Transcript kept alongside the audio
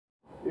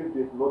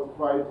if they've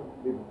notified,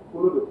 they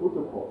follow the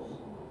protocols.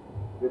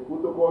 The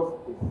protocols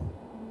is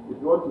if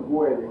you want to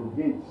go and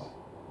engage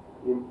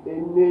in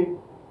any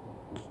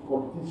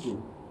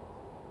competition,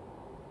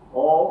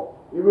 or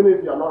even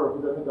if you are not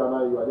representing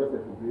Ghana, you are just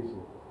a federation,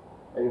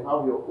 and you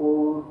have your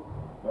own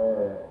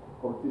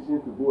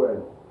competition to go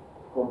and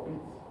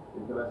compete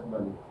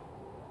internationally,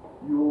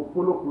 you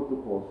follow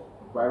protocols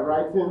by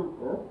writing.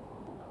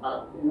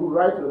 You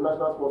write to the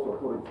National Sports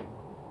Authority.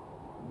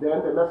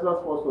 Then the National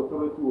Sports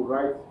Authority will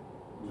write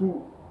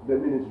to the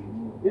ministry.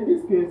 In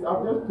this case,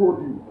 I've just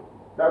told you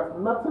that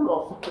nothing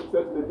of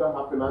such nature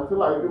happened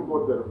until I even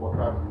got the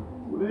reportage.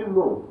 We didn't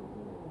know.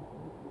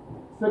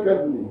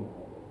 Secondly,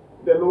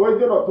 the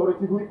Norwegian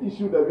authority who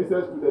issued the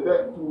visas to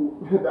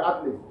the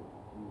athletes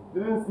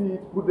didn't see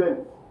it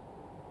prudent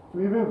to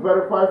even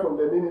verify from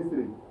the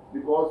ministry,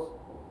 because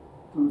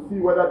to see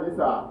whether these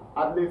are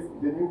athletes,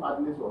 the new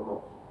athletes or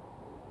not.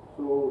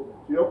 So,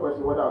 to your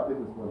question, whether I'll take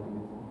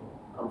responsibility,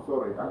 I'm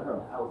sorry, I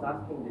can't. I was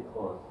asking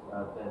because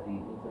the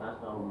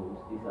international rules,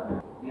 these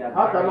are.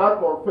 How can I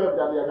confirm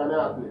that they are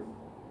Ghanaian athletes?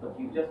 But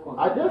you just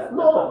I just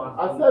know.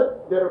 I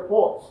said the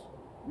reports.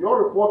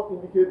 Your report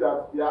indicates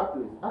that they are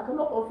athletes. I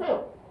cannot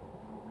confirm.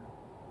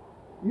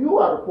 You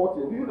are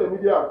reporting. You, the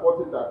media, are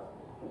reporting that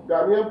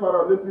Ghanaian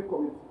Paralympic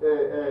Committee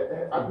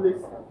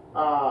athletes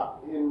are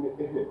in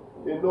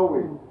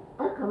Norway.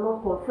 I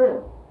cannot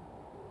confirm.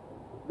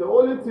 The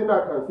only thing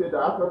I can say that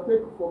I can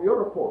take from your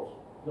report.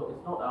 No,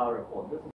 it's not our report. This is